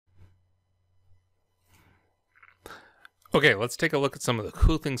Okay, let's take a look at some of the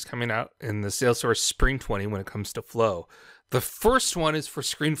cool things coming out in the Salesforce Spring 20 when it comes to flow. The first one is for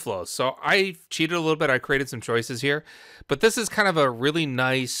screen flow. So I cheated a little bit. I created some choices here, but this is kind of a really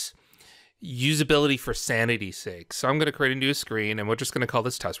nice usability for sanity's sake. So I'm going to create a new screen and we're just going to call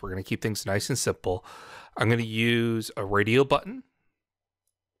this test. We're going to keep things nice and simple. I'm going to use a radio button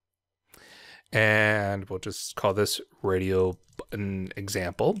and we'll just call this radio button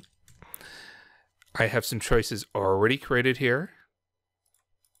example. I have some choices already created here.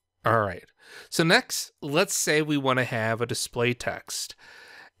 All right. So next, let's say we want to have a display text.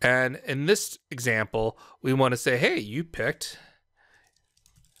 And in this example, we want to say, hey, you picked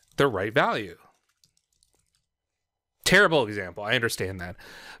the right value. Terrible example. I understand that.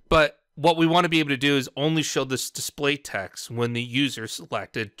 But what we want to be able to do is only show this display text when the user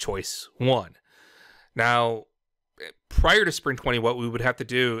selected choice 1. Now, prior to Spring 20, what we would have to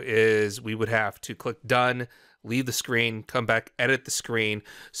do is we would have to click done, leave the screen, come back, edit the screen,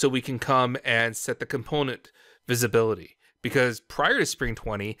 so we can come and set the component visibility. Because prior to Spring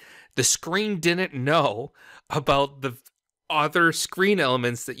 20, the screen didn't know about the other screen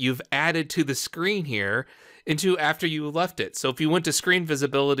elements that you've added to the screen here into after you left it. So if you went to screen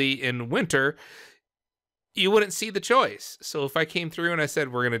visibility in winter, you wouldn't see the choice. So if I came through and I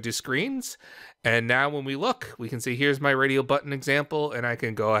said, we're going to do screens, and now when we look, we can see here's my radio button example, and I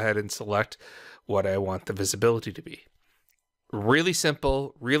can go ahead and select what I want the visibility to be. Really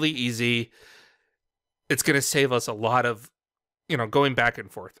simple, really easy. It's going to save us a lot of, going back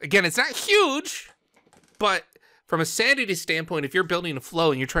and forth. Again, it's not huge, but from a sanity standpoint, if you're building a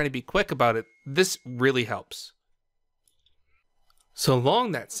flow and you're trying to be quick about it, this really helps. So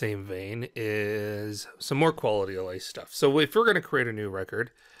along that same vein is some more quality of life stuff. So if we're going to create a new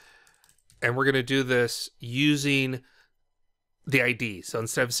record, and we're going to do this using the ID. So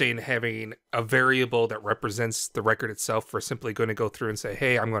instead of saying having a variable that represents the record itself, we're simply going to go through and say,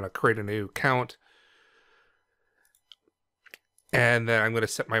 hey, I'm going to create a new account. And then I'm going to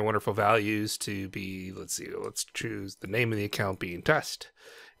set my wonderful values to be, let's choose the name of the account being test.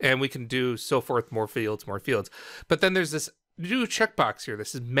 And we can do so forth, more fields, more fields. But then there's this new checkbox here.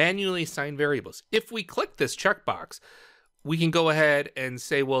 This is manually assigned variables. If we click this checkbox, we can go ahead and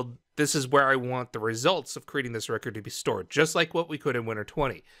say, well, this is where I want the results of creating this record to be stored, just like what we could in Winter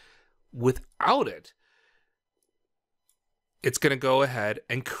 20. Without it, it's going to go ahead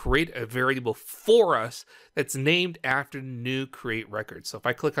and create a variable for us that's named after new create record. So if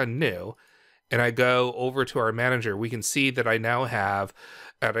I click on new and I go over to our manager, we can see that I now have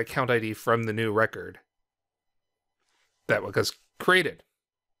an account ID from the new record that was created.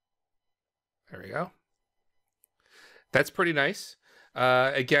 There we go. That's pretty nice.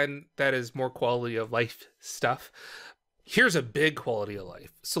 Again, that is more quality of life stuff. Here's a big quality of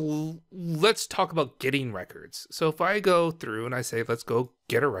life. So let's talk about getting records. So if I go through and I say, let's go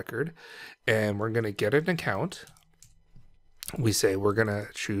get a record, and we're going to get an account. We say we're going to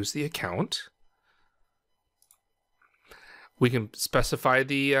choose the account. We can specify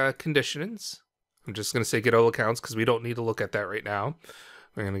the conditions. I'm just going to say get all accounts because we don't need to look at that right now.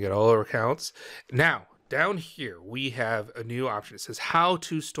 We're going to get all our accounts. Now, down here, we have a new option. It says how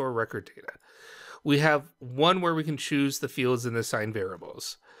to store record data. We have one where we can choose the fields and assign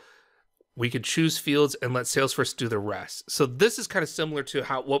variables. We can choose fields and let Salesforce do the rest. So this is kind of similar to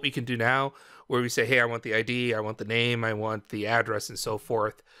what we can do now, where we say, hey, I want the ID, I want the name, I want the address, and so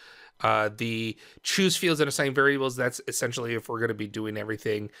forth. The choose fields and assign variables, that's essentially if we're going to be doing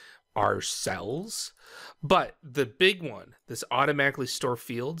everything ourselves. But the big one, this automatically store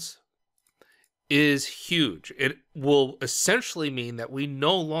fields, is huge. It will essentially mean that we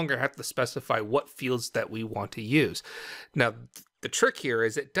no longer have to specify what fields that we want to use. Now, the trick here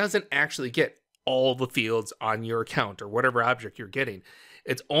is it doesn't actually get all the fields on your account or whatever object you're getting.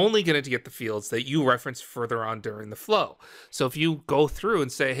 It's only going to get the fields that you reference further on during the flow. So if you go through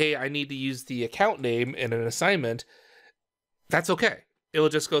and say, hey, I need to use the account name in an assignment, that's okay. It will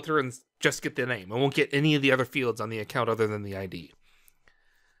just go through and just get the name. It won't get any of the other fields on the account other than the ID.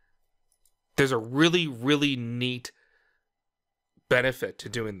 There's a really, really neat benefit to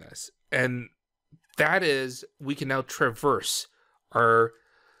doing this. And that is we can now traverse the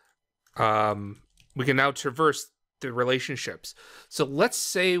relationships. So let's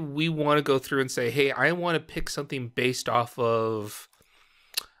say we want to go through and say, hey, I want to pick something based off of,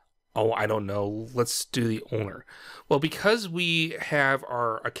 I don't know, let's do the owner. Well, because we have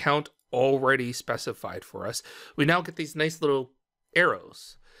our account already specified for us, we now get these nice little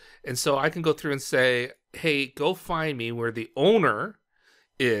arrows. And so I can go through and say, hey, go find me where the owner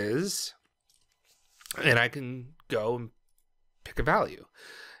is, and I can go and pick a value.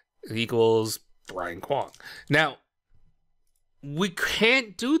 It equals Brian Kwong. Now, we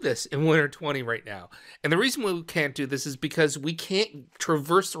can't do this in Winter 20 right now. And the reason why we can't do this is because we can't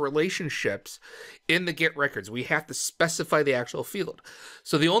traverse the relationships in the get records. We have to specify the actual field.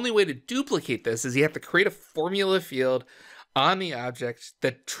 So the only way to duplicate this is you have to create a formula field on the object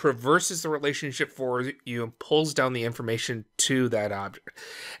that traverses the relationship for you and pulls down the information to that object.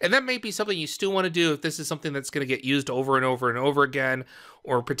 And that may be something you still want to do if this is something that's going to get used over and over and over again,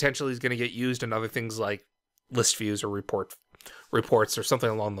 or potentially is going to get used in other things like list views or reports or something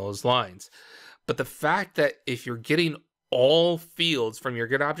along those lines. But the fact that if you're getting all fields from your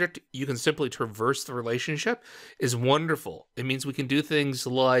get object, you can simply traverse the relationship is wonderful. It means we can do things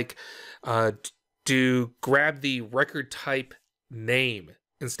like grab the record type name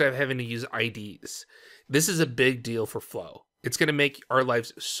instead of having to use IDs. This is a big deal for Flow. It's going to make our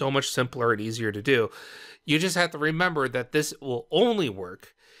lives so much simpler and easier to do. You just have to remember that this will only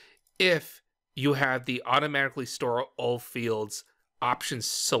work if you have the automatically store all fields options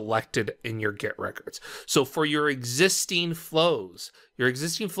selected in your get records. So for your existing flows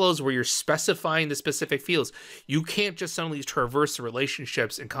where you're specifying the specific fields, you can't just suddenly traverse the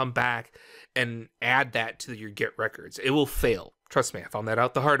relationships and come back and add that to your get records. It will fail. Trust me, I found that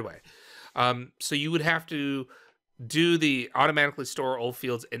out the hard way. So you would have to do the automatically store all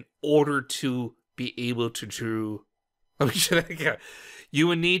fields in order to be able to let me show that again. You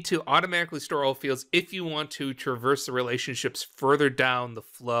would need to automatically store all fields if you want to traverse the relationships further down the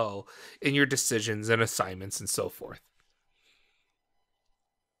flow in your decisions and assignments and so forth.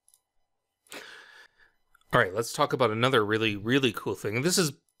 All right, let's talk about another really, really cool thing. And this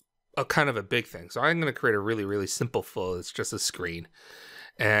is a kind of a big thing. So I'm going to create a really, really simple flow. It's just a screen.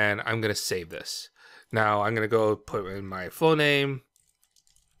 And I'm going to save this. Now I'm going to go put in my flow name,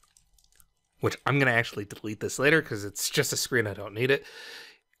 which I'm going to actually delete this later because it's just a screen. I don't need it.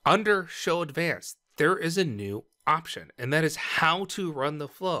 Under Show Advanced, there is a new option, and that is how to run the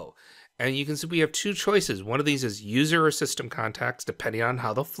flow. And you can see we have two choices. One of these is user or system contacts, depending on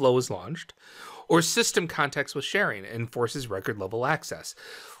how the flow is launched, or system contacts with sharing and forces record level access.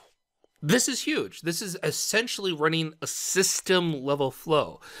 This is huge. This is essentially running a system level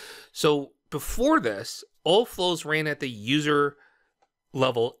flow. So before this, all flows ran at the user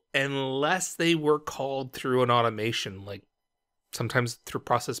level unless they were called through an automation, like sometimes through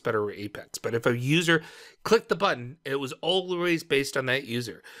Process Better or Apex. But if a user clicked the button, it was always based on that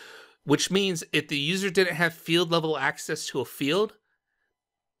user, which means if the user didn't have field level access to a field,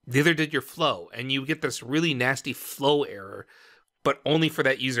 neither did your flow, and you get this really nasty flow error, but only for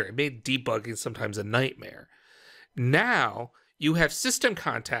that user. It made debugging sometimes a nightmare. Now you have system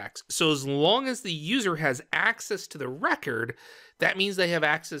contacts, so as long as the user has access to the record, that means they have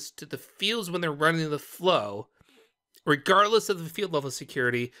access to the fields when they're running the flow, regardless of the field level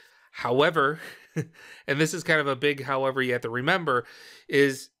security. However, and this is kind of a big however you have to remember,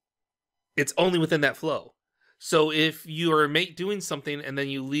 is it's only within that flow. So if you are doing something and then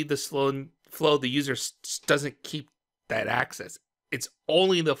you leave the flow, the user doesn't keep that access. It's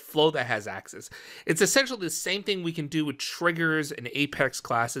only the flow that has access. It's essentially the same thing we can do with triggers and Apex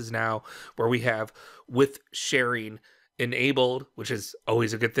classes now, where we have with sharing enabled, which is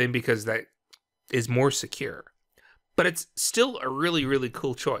always a good thing because that is more secure. But it's still a really, really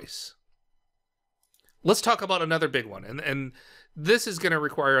cool choice. Let's talk about another big one. And this is going to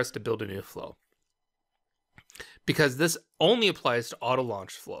require us to build a new flow, because this only applies to auto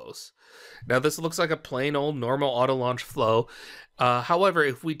launch flows. Now this looks like a plain old normal auto launch flow. However,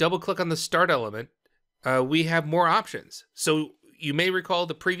 if we double click on the start element, we have more options. So you may recall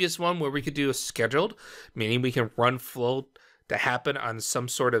the previous one where we could do a scheduled, meaning we can run flow to happen on some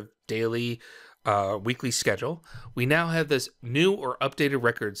sort of daily, weekly schedule. We now have this new or updated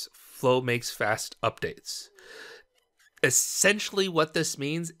records flow makes fast updates. Essentially what this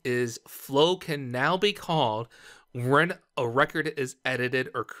means is flow can now be called when a record is edited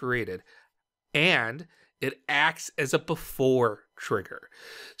or created, and it acts as a before trigger.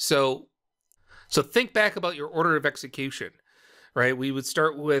 So think back about your order of execution, right? We would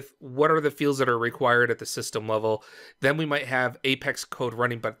start with what are the fields that are required at the system level. Then we might have Apex code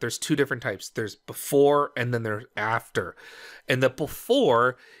running, but there's two different types. There's before and then there's after. And the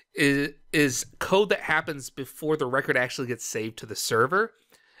before is code that happens before the record actually gets saved to the server,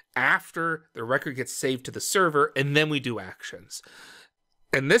 after the record gets saved to the server, and then we do actions.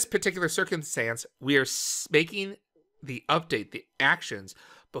 In this particular circumstance, we are making the update, the actions,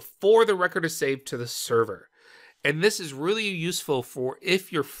 before the record is saved to the server. And this is really useful for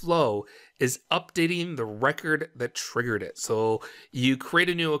if your flow is updating the record that triggered it. So you create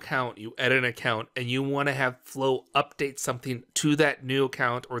a new account, you edit an account, and you want to have flow update something to that new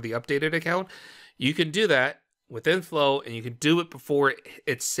account or the updated account. You can do that within Flow, and you can do it before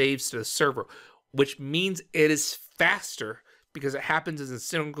it saves to the server, which means it is faster because it happens as a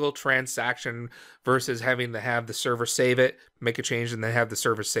single transaction versus having to have the server save it, make a change, and then have the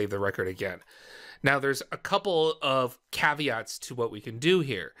server save the record again. Now, there's a couple of caveats to what we can do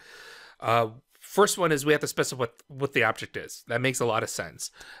here. First one is we have to specify what the object is. That makes a lot of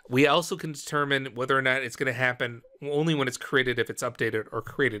sense. We also can determine whether or not it's going to happen only when it's created, if it's updated or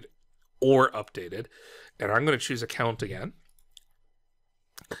created or updated. And I'm going to choose account again.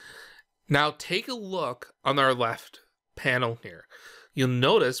 Now take a look on our left panel here. You'll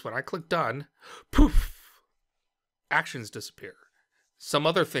notice when I click done, poof, actions disappear. Some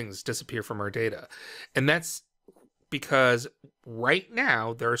other things disappear from our data. And that's because right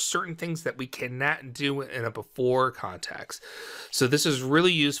now there are certain things that we cannot do in a before context. So this is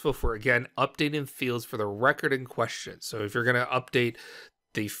really useful for, again, updating fields for the record in question. So if you're going to update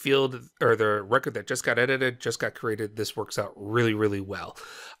the field or the record that just got edited, just got created, this works out really, really well.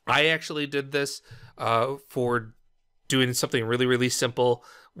 I actually did this for doing something really, really simple,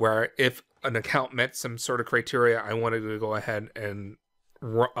 where if an account met some sort of criteria, I wanted to go ahead and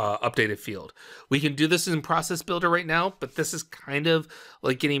update a field. We can do this in Process Builder right now, but this is kind of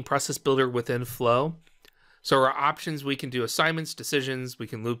like getting Process Builder within Flow. So our options, we can do assignments, decisions, we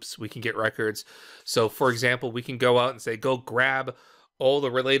can loops, we can get records. So for example, we can go out and say, go grab all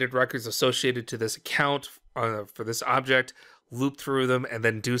the related records associated to this account for this object, loop through them, and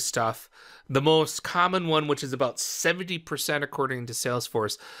then do stuff. The most common one, which is about 70% according to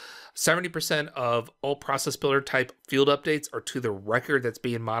Salesforce, 70% of all Process Builder type field updates are to the record that's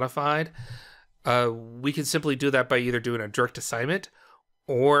being modified. We can simply do that by either doing a direct assignment,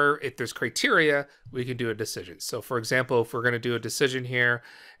 or if there's criteria, we can do a decision. So for example, if we're going to do a decision here,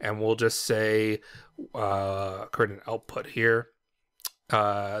 and we'll just say, create an output here,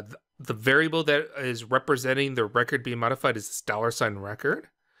 the variable that is representing the record being modified is this $record.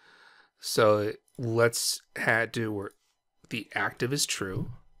 So let's do where the active is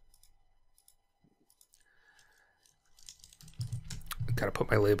true. Gotta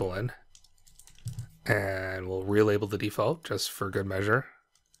put my label in, and we'll relabel the default just for good measure.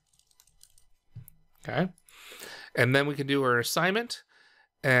 Okay, and then we can do our assignment,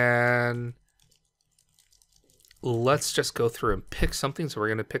 and let's just go through and pick something. So we're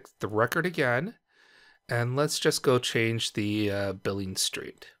going to pick the record again, and let's just go change the billing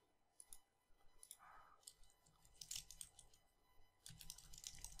street.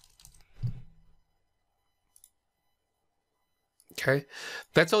 Okay,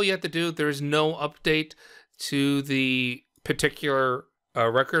 that's all you have to do. There's no update to the particular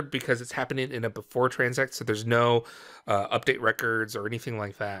record because it's happening in a before transact, so there's no update records or anything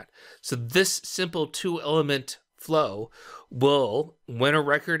like that. So this simple 2-element flow will, when a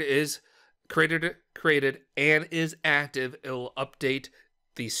record is created and is active, it will update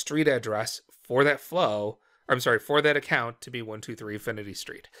the street address for that flow. I'm sorry, for that account to be 123 Infinity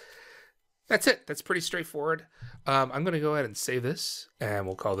Street. That's it. That's pretty straightforward. I'm going to go ahead and save this, and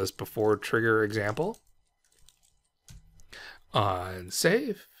we'll call this before trigger example. And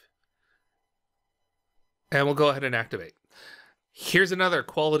save. And we'll go ahead and activate. Here's another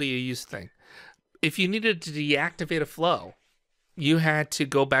quality of use thing. If you needed to deactivate a flow, you had to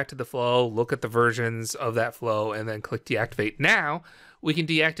go back to the flow, look at the versions of that flow, and then click deactivate. Now, we can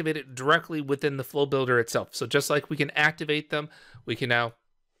deactivate it directly within the flow builder itself. So just like we can activate them, we can now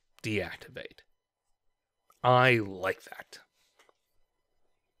deactivate. I like that.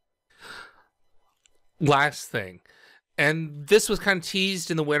 Last thing, and this was kind of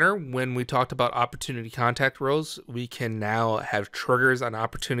teased in the winter when we talked about opportunity contact rows. We can now have triggers on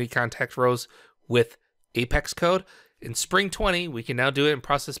opportunity contact rows with Apex code. In Spring 20, we can now do it in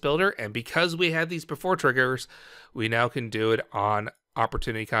Process Builder, and because we had these before triggers, we now can do it on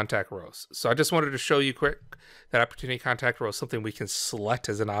opportunity contact rows. So I just wanted to show you quick that opportunity contact row is something we can select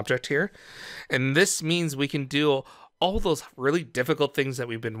as an object here. And this means we can do all those really difficult things that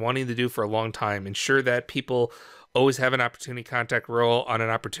we've been wanting to do for a long time. Ensure that people always have an opportunity contact row on an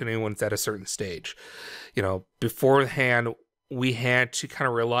opportunity when it's at a certain stage. You know, beforehand, we had to kind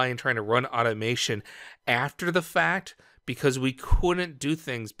of rely on trying to run automation after the fact because we couldn't do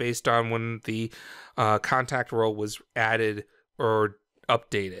things based on when the contact row was added or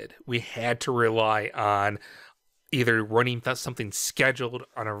updated. We had to rely on either running something scheduled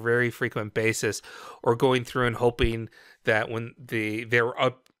on a very frequent basis or going through and hoping that when they're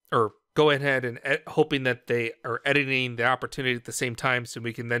up, or go ahead and hoping that they are editing the opportunity at the same time so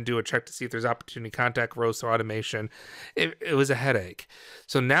we can then do a check to see if there's opportunity contact rows or automation. It was a headache.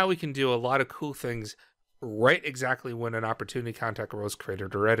 So now we can do a lot of cool things right exactly when an opportunity contact arose,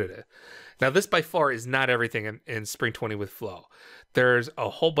 created or edited. Now, this by far is not everything in Spring 20 with Flow. There's a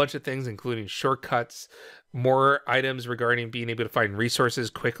whole bunch of things, including shortcuts, more items regarding being able to find resources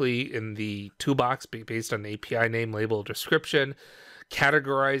quickly in the toolbox based on the API name, label, description,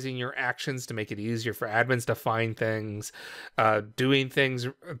 categorizing your actions to make it easier for admins to find things, doing things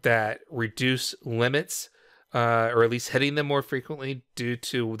that reduce limits, or at least hitting them more frequently due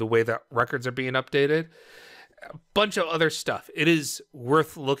to the way that records are being updated. A bunch of other stuff. It is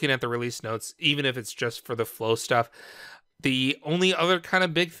worth looking at the release notes, even if it's just for the Flow stuff. The only other kind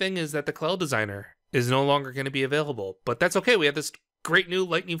of big thing is that the Cloud Designer is no longer going to be available, but that's okay. We have this great new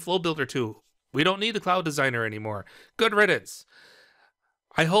Lightning Flow Builder tool. We don't need a Cloud Designer anymore. Good riddance.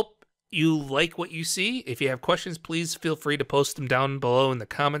 I hope you like what you see. If you have questions, please feel free to post them down below in the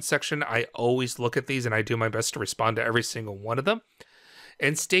comments section. I always look at these and I do my best to respond to every single one of them.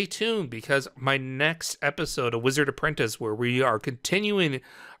 And stay tuned, because my next episode of Wizard Apprentice, where we are continuing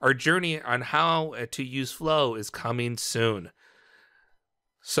our journey on how to use Flow, is coming soon.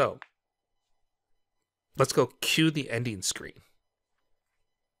 So, let's go cue the ending screen.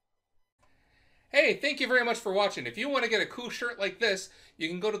 Hey, thank you very much for watching. If you want to get a cool shirt like this, you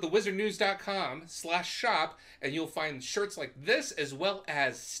can go to thewizardnews.com/shop and you'll find shirts like this, as well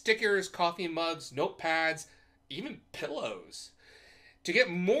as stickers, coffee mugs, notepads, even pillows. To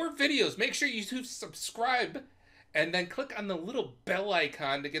get more videos, make sure you subscribe and then click on the little bell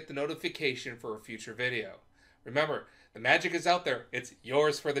icon to get the notification for a future video. Remember, the magic is out there. It's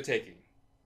yours for the taking.